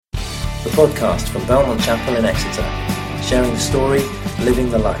the podcast from Belmont Chapel in Exeter, sharing the story, living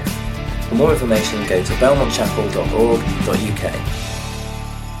the life. For more information, go to belmontchapel.org.uk.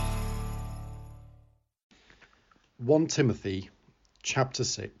 1 Timothy chapter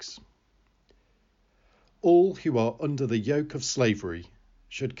 6. All who are under the yoke of slavery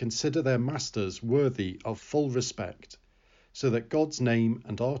should consider their masters worthy of full respect, so that God's name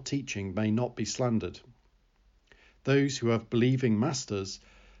and our teaching may not be slandered. Those who have believing masters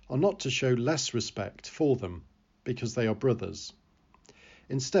are not to show less respect for them because they are brothers.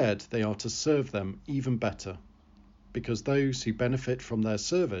 Instead, they are to serve them even better, because those who benefit from their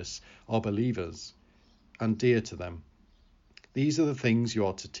service are believers and dear to them. These are the things you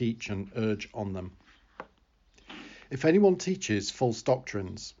are to teach and urge on them. If anyone teaches false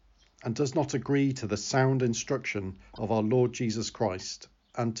doctrines and does not agree to the sound instruction of our Lord Jesus Christ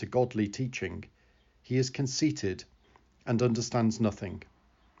and to godly teaching, he is conceited and understands nothing.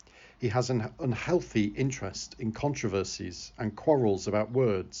 He has an unhealthy interest in controversies and quarrels about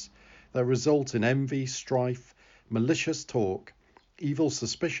words that result in envy, strife, malicious talk, evil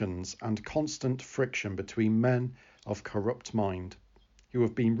suspicions, and constant friction between men of corrupt mind, who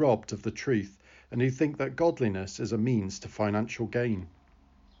have been robbed of the truth and who think that godliness is a means to financial gain.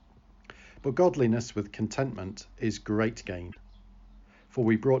 But godliness with contentment is great gain. For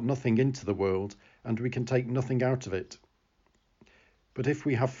we brought nothing into the world, and we can take nothing out of it. But if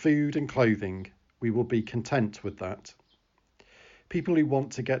we have food and clothing, we will be content with that. People who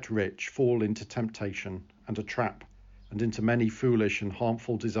want to get rich fall into temptation and a trap, and into many foolish and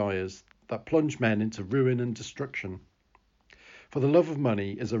harmful desires that plunge men into ruin and destruction. For the love of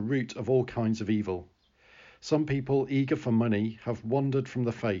money is a root of all kinds of evil. Some people eager for money have wandered from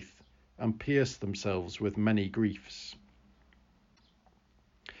the faith and pierced themselves with many griefs.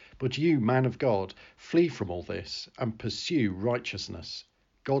 But you, man of God, flee from all this and pursue righteousness,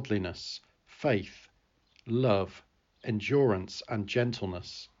 godliness, faith, love, endurance, and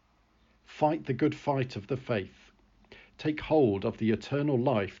gentleness. Fight the good fight of the faith. Take hold of the eternal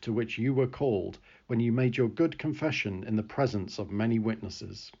life to which you were called when you made your good confession in the presence of many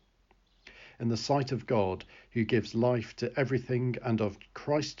witnesses. In the sight of God, who gives life to everything, and of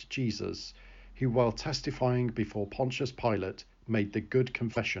Christ Jesus, who while testifying before Pontius Pilate made the good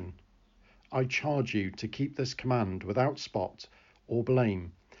confession. I charge you to keep this command without spot or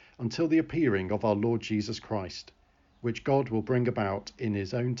blame until the appearing of our Lord Jesus Christ, which God will bring about in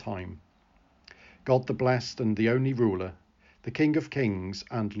his own time. God the blessed and the only ruler, the King of kings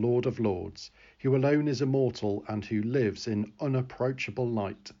and Lord of lords, who alone is immortal and who lives in unapproachable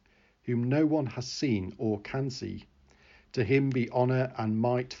light, whom no one has seen or can see. To him be honour and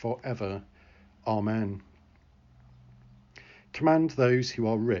might for ever. Amen. Command those who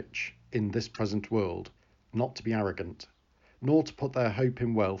are rich in this present world not to be arrogant, nor to put their hope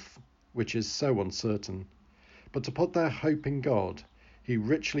in wealth, which is so uncertain, but to put their hope in God, who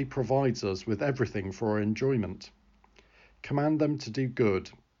richly provides us with everything for our enjoyment. Command them to do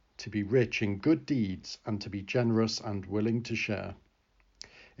good, to be rich in good deeds, and to be generous and willing to share.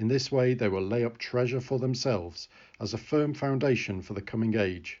 In this way they will lay up treasure for themselves as a firm foundation for the coming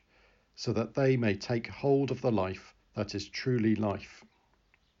age, so that they may take hold of the life that is truly life.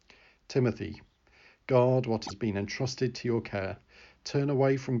 Timothy, guard what has been entrusted to your care. Turn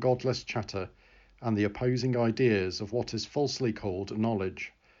away from godless chatter and the opposing ideas of what is falsely called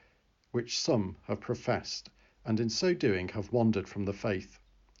knowledge, which some have professed, and in so doing have wandered from the faith.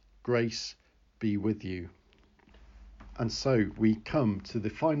 Grace be with you. And so we come to the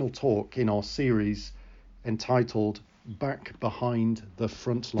final talk in our series entitled Back Behind the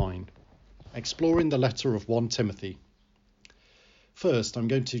Front Line, exploring the letter of 1 Timothy. First, I'm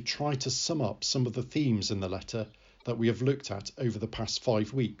going to try to sum up some of the themes in the letter that we have looked at over the past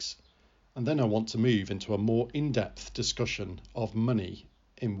 5 weeks, and then I want to move into a more in-depth discussion of money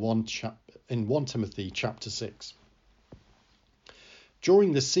in 1 Timothy chapter 6.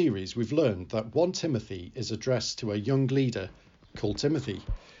 During this series, we've learned that 1 Timothy is addressed to a young leader called Timothy,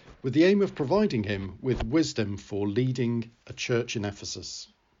 with the aim of providing him with wisdom for leading a church in Ephesus.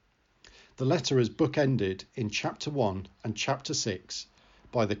 The letter is bookended in chapter 1 and chapter 6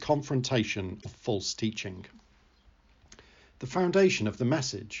 by the confrontation of false teaching. The foundation of the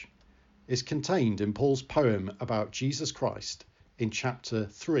message is contained in Paul's poem about Jesus Christ in chapter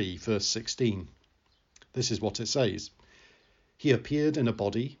 3, verse 16. This is what it says. He appeared in a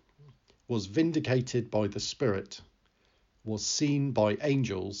body, was vindicated by the Spirit, was seen by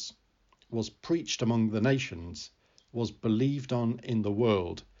angels, was preached among the nations, was believed on in the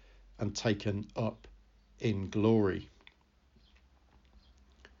world, and taken up in glory.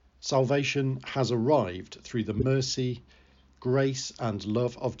 Salvation has arrived through the mercy grace and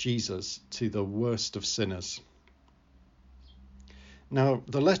love of Jesus to the worst of sinners. Now,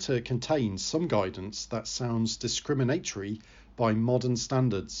 the letter contains some guidance that sounds discriminatory by modern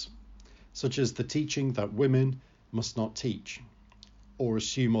standards, such as the teaching that women must not teach or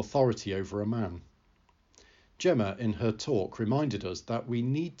assume authority over a man. Gemma, in her talk, reminded us that we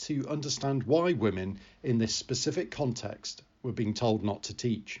need to understand why women in this specific context were being told not to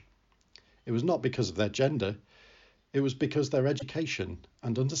teach. It was not because of their gender, it was because their education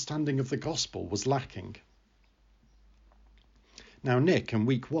and understanding of the gospel was lacking. Now, Nick, in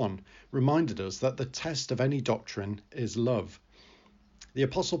week 1, reminded us that the test of any doctrine is love. The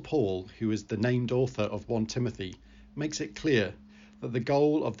Apostle Paul, who is the named author of 1 Timothy, makes it clear that the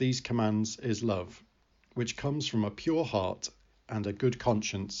goal of these commands is love, which comes from a pure heart and a good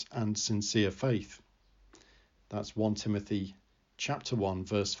conscience and sincere faith. That's 1 Timothy chapter 1,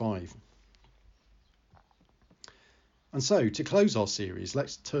 verse 5. And so, to close our series,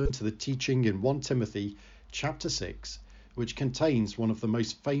 let's turn to the teaching in 1 Timothy chapter 6, which contains one of the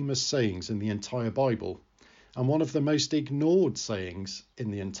most famous sayings in the entire Bible, and one of the most ignored sayings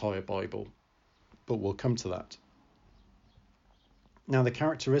in the entire Bible. But we'll come to that. Now, the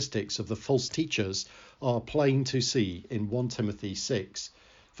characteristics of the false teachers are plain to see in 1 Timothy 6,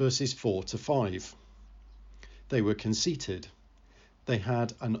 verses 4 to 5. They were conceited. They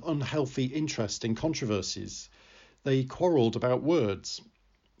had an unhealthy interest in controversies. They quarrelled about words.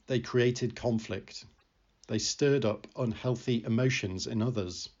 They created conflict. They stirred up unhealthy emotions in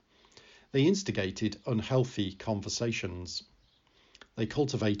others. They instigated unhealthy conversations. They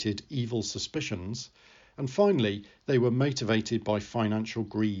cultivated evil suspicions. And finally, they were motivated by financial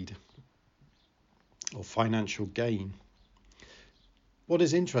greed or financial gain. What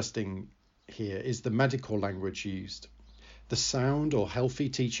is interesting here is the medical language used. The sound or healthy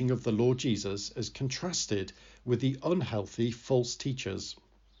teaching of the Lord Jesus is contrasted with the unhealthy false teachers.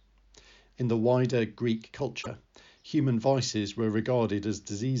 In the wider Greek culture, human vices were regarded as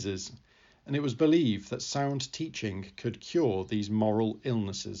diseases, and it was believed that sound teaching could cure these moral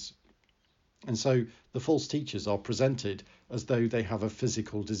illnesses. And so the false teachers are presented as though they have a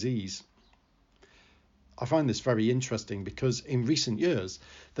physical disease. I find this very interesting because in recent years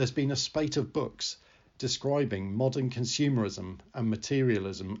there's been a spate of books describing modern consumerism and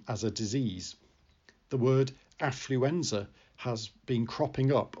materialism as a disease. The word affluenza has been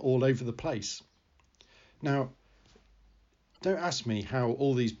cropping up all over the place. Now, don't ask me how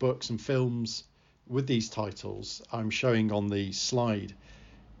all these books and films with these titles I'm showing on the slide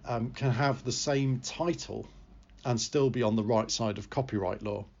can have the same title and still be on the right side of copyright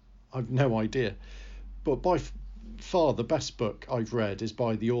law. I've no idea. But by far the best book I've read is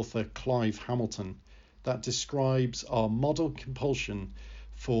by the author Clive Hamilton that describes our model compulsion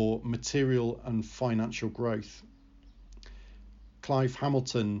for material and financial growth. Clive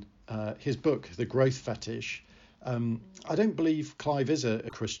Hamilton, his book, The Growth Fetish, I don't believe Clive is a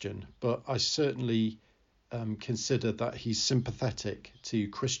Christian, but I certainly consider that he's sympathetic to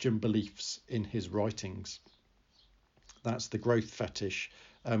Christian beliefs in his writings. That's The Growth Fetish.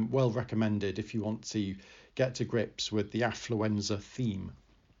 Well recommended if you want to get to grips with the affluenza theme.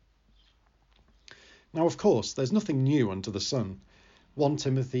 Now, of course, there's nothing new under the sun. 1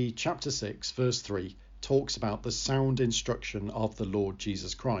 Timothy chapter 6, verse 3 talks about the sound instruction of the Lord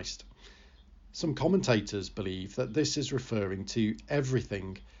Jesus Christ. Some commentators believe that this is referring to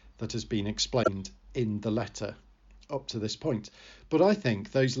everything that has been explained in the letter up to this point. But I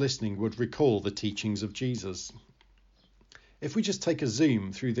think those listening would recall the teachings of Jesus. If we just take a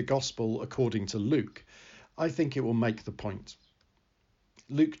zoom through the Gospel according to Luke, I think it will make the point.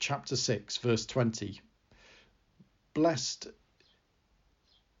 Luke chapter 6, verse 20. Blessed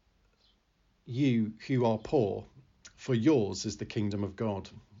you who are poor, for yours is the kingdom of God.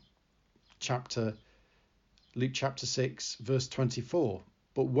 Luke chapter 6, verse 24.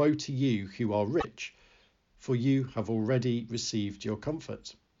 But woe to you who are rich, for you have already received your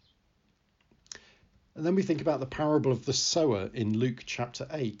comfort. And then we think about the parable of the sower in Luke chapter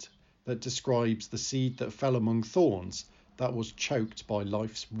 8 that describes the seed that fell among thorns that was choked by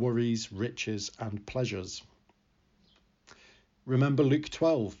life's worries, riches and pleasures. Remember Luke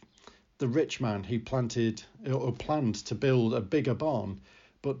 12, the rich man who planned to build a bigger barn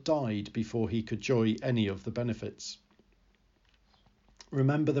but died before he could enjoy any of the benefits.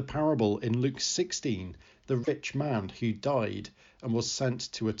 Remember the parable in Luke 16, the rich man who died and was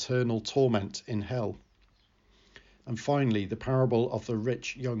sent to eternal torment in hell. And finally, the parable of the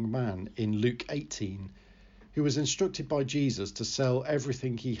rich young man in Luke 18, who was instructed by Jesus to sell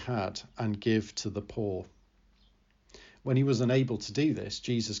everything he had and give to the poor. When he was unable to do this,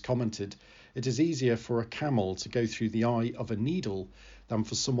 Jesus commented, it is easier for a camel to go through the eye of a needle than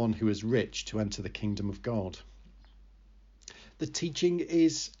for someone who is rich to enter the kingdom of God. The teaching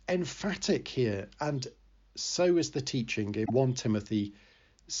is emphatic here, and so is the teaching in 1 Timothy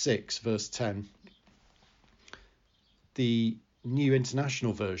 6 verse 10. The New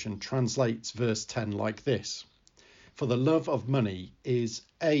International Version translates verse 10 like this: "For the love of money is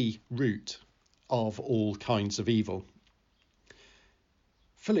a root of all kinds of evil."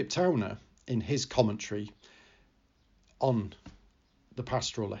 Philip Towner, in his commentary on the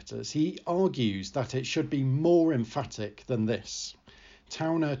pastoral letters, he argues that it should be more emphatic than this.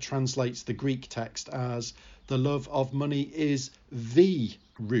 Towner translates the Greek text as "the love of money is the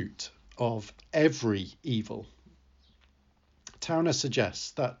root of every evil." Towner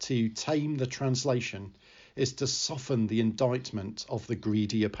suggests that to tame the translation is to soften the indictment of the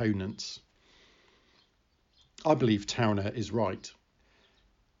greedy opponents. I believe Towner is right,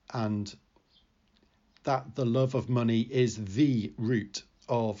 and that the love of money is the root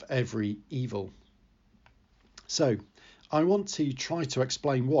of every evil. So I want to try to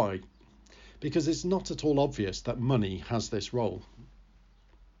explain why, because it's not at all obvious that money has this role.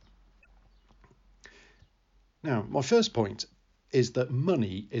 Now, my first point is that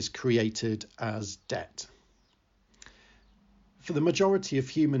money is created as debt. For the majority of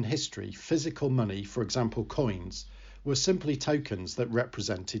human history, physical money, for example coins, were simply tokens that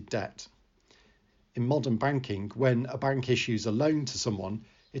represented debt. In modern banking, when a bank issues a loan to someone,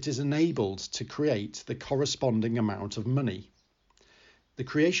 it is enabled to create the corresponding amount of money. The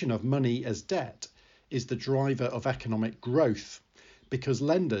creation of money as debt is the driver of economic growth, because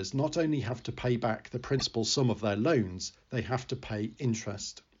lenders not only have to pay back the principal sum of their loans, they have to pay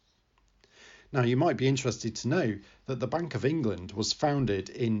interest. Now, you might be interested to know that the Bank of England was founded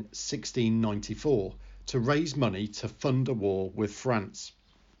in 1694 to raise money to fund a war with France.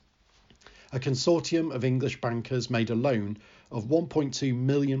 A consortium of English bankers made a loan of £1.2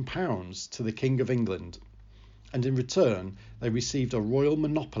 million to the King of England, and in return they received a royal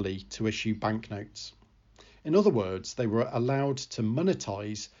monopoly to issue banknotes. In other words, they were allowed to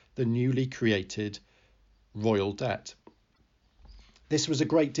monetize the newly created royal debt. This was a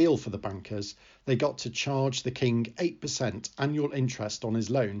great deal for the bankers. They got to charge the king 8% annual interest on his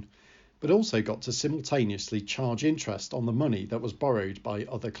loan, but also got to simultaneously charge interest on the money that was borrowed by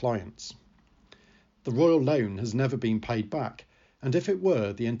other clients. The royal loan has never been paid back, and if it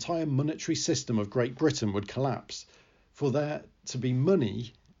were, the entire monetary system of Great Britain would collapse. For there to be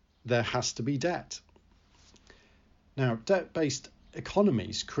money, there has to be debt. Now, debt-based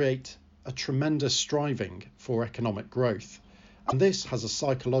economies create a tremendous striving for economic growth, and this has a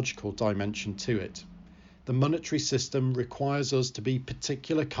psychological dimension to it. The monetary system requires us to be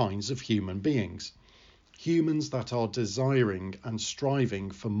particular kinds of human beings, humans that are desiring and striving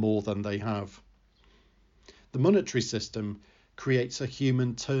for more than they have. The monetary system creates a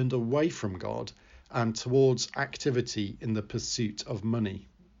human turned away from God and towards activity in the pursuit of money.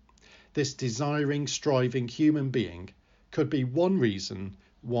 This desiring, striving human being could be one reason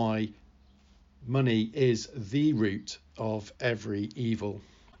why money is the root of every evil.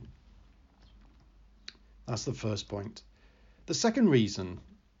 That's the first point. The second reason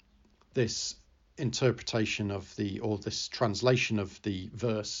this interpretation of this translation of the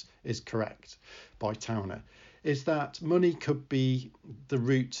verse is correct by Towner is that money could be the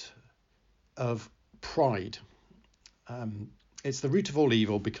root of pride. It's the root of all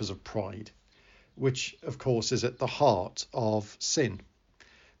evil because of pride, which of course is at the heart of sin.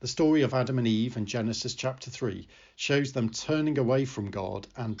 The story of Adam and Eve in Genesis chapter 3 shows them turning away from God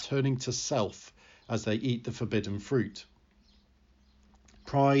and turning to self as they eat the forbidden fruit.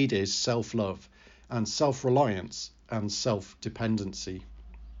 Pride is self-love and self-reliance and self-dependency.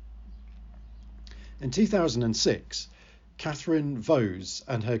 In 2006, Catherine Vose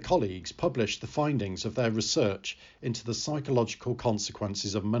and her colleagues published the findings of their research into the psychological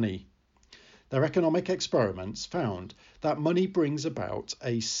consequences of money. Their economic experiments found that money brings about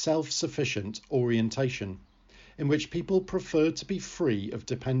a self-sufficient orientation, in which people prefer to be free of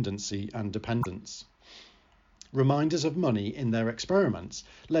dependency and dependence. Reminders of money in their experiments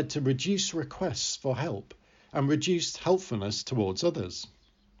led to reduced requests for help and reduced helpfulness towards others.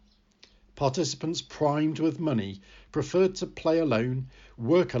 Participants primed with money preferred to play alone,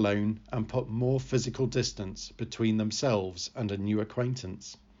 work alone, and put more physical distance between themselves and a new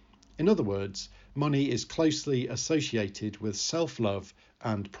acquaintance. In other words, money is closely associated with self-love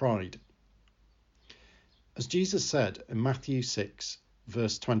and pride. As Jesus said in Matthew 6,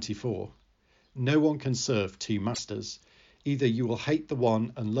 verse 24, "No one can serve two masters. Either you will hate the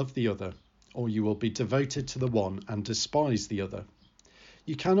one and love the other, or you will be devoted to the one and despise the other.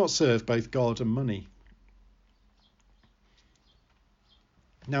 You cannot serve both God and money.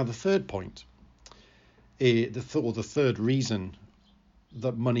 Now, the third point, the third reason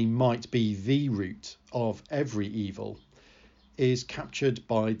that money might be the root of every evil, is captured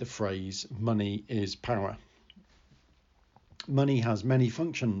by the phrase, money is power. Money has many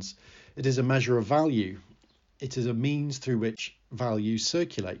functions. It is a measure of value. It is a means through which value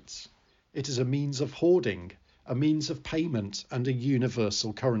circulates. It is a means of hoarding, a means of payment, and a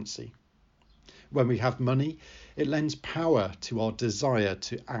universal currency. When we have money, it lends power to our desire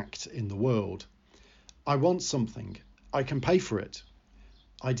to act in the world. I want something, I can pay for it.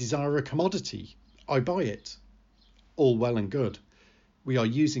 I desire a commodity, I buy it. All well and good. We are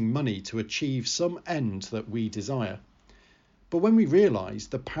using money to achieve some end that we desire. But when we realise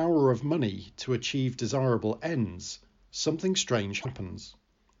the power of money to achieve desirable ends, something strange happens.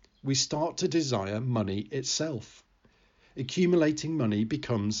 We start to desire money itself. Accumulating money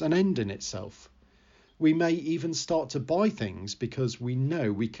becomes an end in itself. We may even start to buy things because we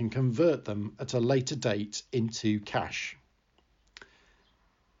know we can convert them at a later date into cash.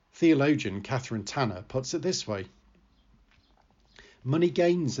 Theologian Catherine Tanner puts it this way: money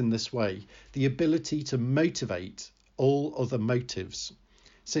gains in this way the ability to motivate all other motives,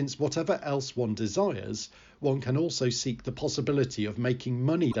 since whatever else one desires, one can also seek the possibility of making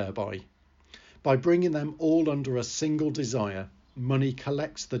money thereby. By bringing them all under a single desire, money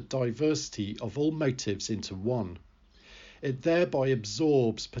collects the diversity of all motives into one. It thereby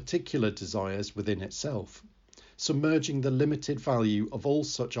absorbs particular desires within itself, submerging the limited value of all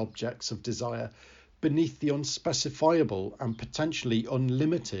such objects of desire beneath the unspecifiable and potentially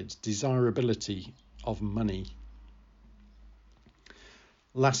unlimited desirability of money.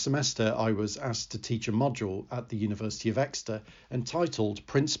 Last semester, I was asked to teach a module at the University of Exeter entitled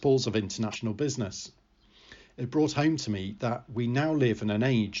Principles of International Business. It brought home to me that we now live in an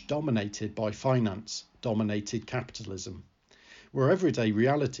age dominated by finance-dominated capitalism, where everyday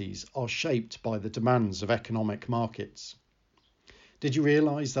realities are shaped by the demands of economic markets. Did you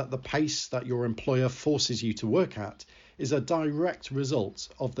realise that the pace that your employer forces you to work at is a direct result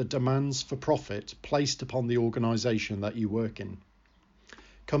of the demands for profit placed upon the organisation that you work in?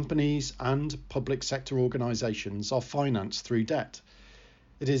 Companies and public sector organisations are financed through debt.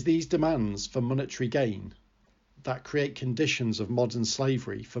 It is these demands for monetary gain that create conditions of modern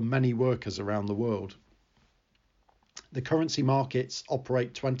slavery for many workers around the world. The currency markets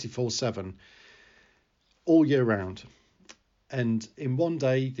operate 24/7, all year round. And in one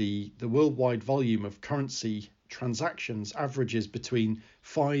day, the worldwide volume of currency transactions averages between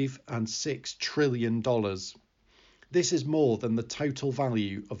 $5 and $6 trillion. This is more than the total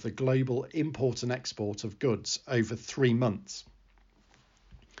value of the global import and export of goods over 3 months.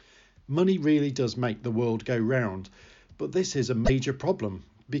 Money really does make the world go round, but this is a major problem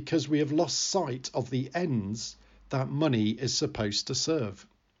because we have lost sight of the ends that money is supposed to serve.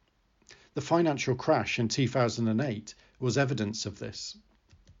 The financial crash in 2008 was evidence of this.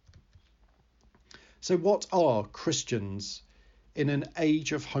 So what are Christians in an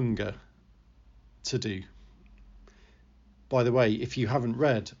age of hunger to do? By the way, if you haven't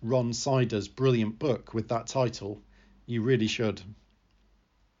read Ron Sider's brilliant book with that title, you really should.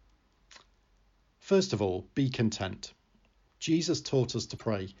 First of all, be content. Jesus taught us to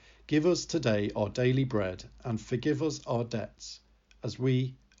pray, "Give us today our daily bread and forgive us our debts, as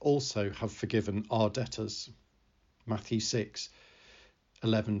we also have forgiven our debtors." Matthew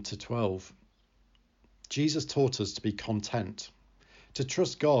 6:11-12. Jesus taught us to be content. To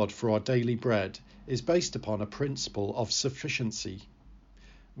trust God for our daily bread is based upon a principle of sufficiency.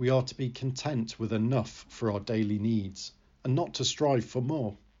 We are to be content with enough for our daily needs and not to strive for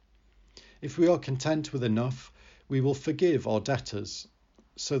more. If we are content with enough, we will forgive our debtors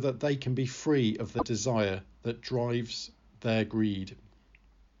so that they can be free of the desire that drives their greed.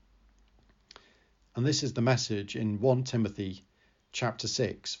 And this is the message in 1 Timothy chapter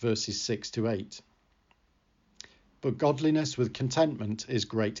 6, verses 6-8. But godliness with contentment is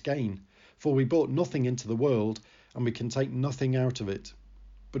great gain, for we brought nothing into the world, and we can take nothing out of it.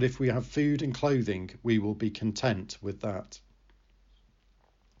 But if we have food and clothing, we will be content with that.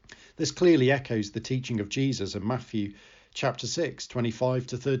 This clearly echoes the teaching of Jesus in Matthew chapter 6,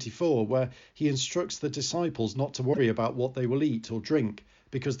 25-34, where he instructs the disciples not to worry about what they will eat or drink,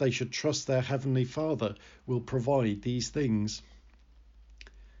 because they should trust their heavenly Father will provide these things.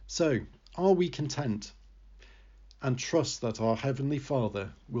 So, are we content and trust that our Heavenly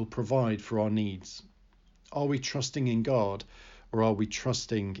Father will provide for our needs? Are we trusting in God, or are we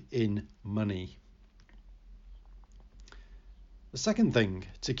trusting in money? The second thing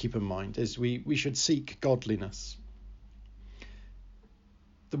to keep in mind is we should seek godliness.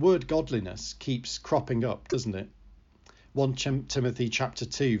 The word godliness keeps cropping up, doesn't it? 1 Timothy chapter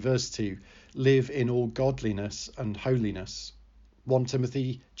 2 verse 2, live in all godliness and holiness. 1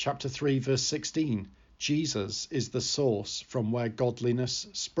 Timothy chapter 3 verse 16, Jesus is the source from where godliness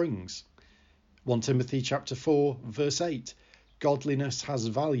springs. 1 Timothy chapter 4 verse 8, godliness has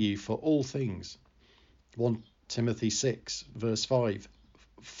value for all things. 1 Timothy 6 verse 5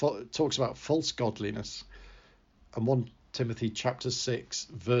 talks about false godliness. And 1 Timothy chapter 6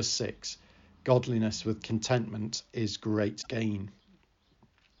 verse 6, godliness with contentment is great gain.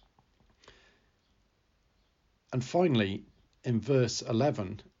 And finally, in verse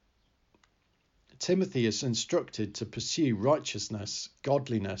 11, Timothy is instructed to pursue righteousness,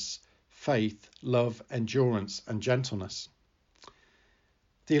 godliness, faith, love, endurance, and gentleness.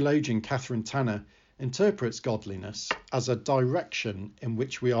 Theologian Catherine Tanner interprets godliness as a direction in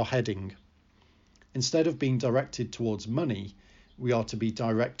which we are heading. Instead of being directed towards money, we are to be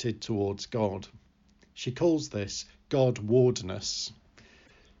directed towards God. She calls this God-wardness.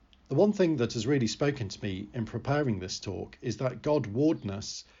 The one thing that has really spoken to me in preparing this talk is that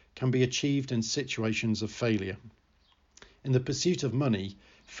God-wardness can be achieved in situations of failure. In the pursuit of money,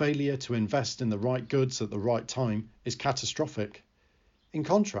 failure to invest in the right goods at the right time is catastrophic. In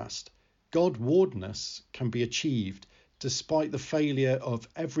contrast, God-wardness can be achieved despite the failure of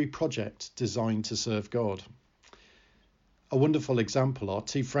every project designed to serve God. A wonderful example are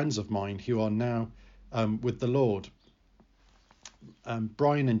two friends of mine who are now with the Lord.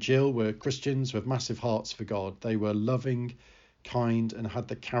 Brian and Jill were Christians with massive hearts for God. They were loving, kind, and had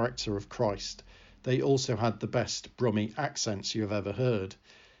the character of Christ. They also had the best Brummie accents you have ever heard.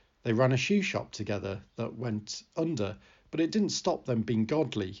 They ran a shoe shop together that went under, but it didn't stop them being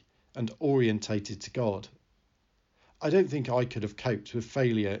godly and orientated to God. I don't think I could have coped with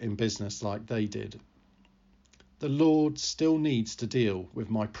failure in business like they did. The Lord still needs to deal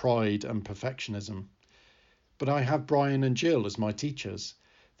with my pride and perfectionism. But I have Brian and Jill as my teachers.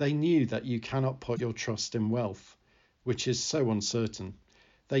 They knew that you cannot put your trust in wealth, which is so uncertain.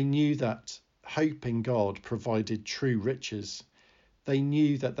 They knew that hope in God provided true riches. They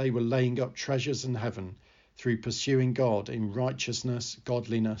knew that they were laying up treasures in heaven through pursuing God in righteousness,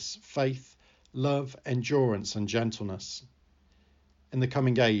 godliness, faith, love, endurance, and gentleness. In the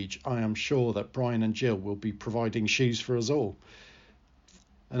coming age, I am sure that Brian and Jill will be providing shoes for us all.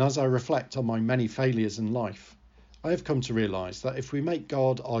 And as I reflect on my many failures in life, I have come to realise that if we make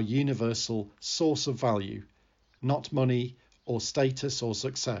God our universal source of value, not money or status or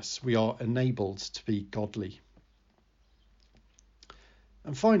success, we are enabled to be godly.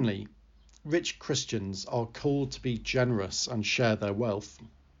 And finally, rich Christians are called to be generous and share their wealth.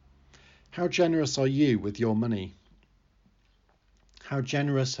 How generous are you with your money? How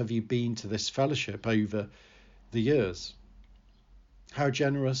generous have you been to this fellowship over the years? How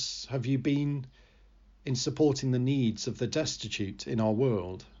generous have you been in supporting the needs of the destitute in our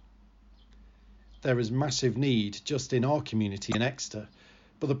world? There is massive need just in our community in Exeter,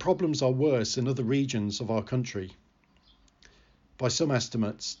 but the problems are worse in other regions of our country. By some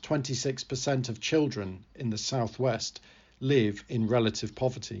estimates, 26% of children in the southwest live in relative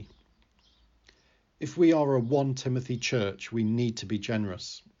poverty. If we are a 1 Timothy church, we need to be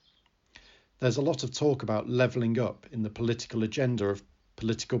generous. There's a lot of talk about levelling up in the political agenda of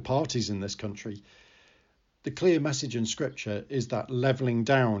political parties in this country. The clear message in Scripture is that levelling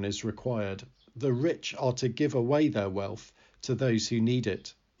down is required. The rich are to give away their wealth to those who need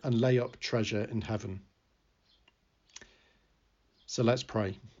it and lay up treasure in heaven. So let's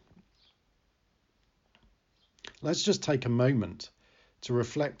pray. Let's just take a moment to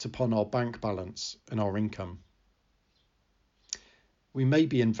reflect upon our bank balance and our income. We may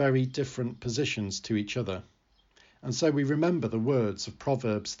be in very different positions to each other, and so we remember the words of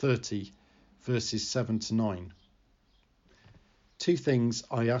Proverbs 30, verses 7 to 9. 2 things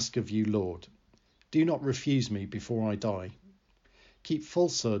I ask of you, Lord. Do not refuse me before I die. Keep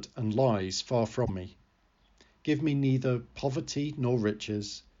falsehood and lies far from me. Give me neither poverty nor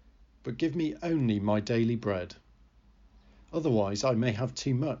riches, but give me only my daily bread. Otherwise I may have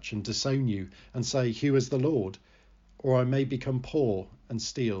too much and disown you and say, who is the Lord? Or I may become poor and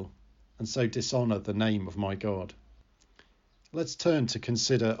steal, and so dishonour the name of my God. Let's turn to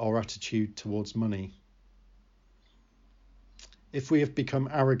consider our attitude towards money. If we have become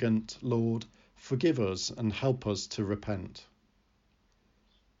arrogant, Lord, forgive us and help us to repent.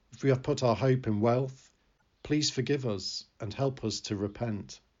 If we have put our hope in wealth, please forgive us and help us to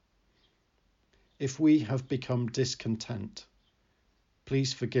repent. If we have become discontent,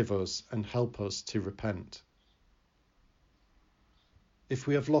 please forgive us and help us to repent. If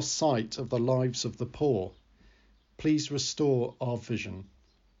we have lost sight of the lives of the poor, please restore our vision.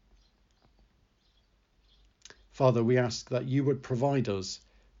 Father, we ask that you would provide us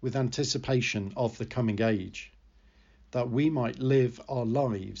with anticipation of the coming age, that we might live our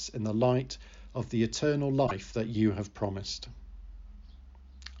lives in the light of the eternal life that you have promised.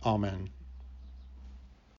 Amen.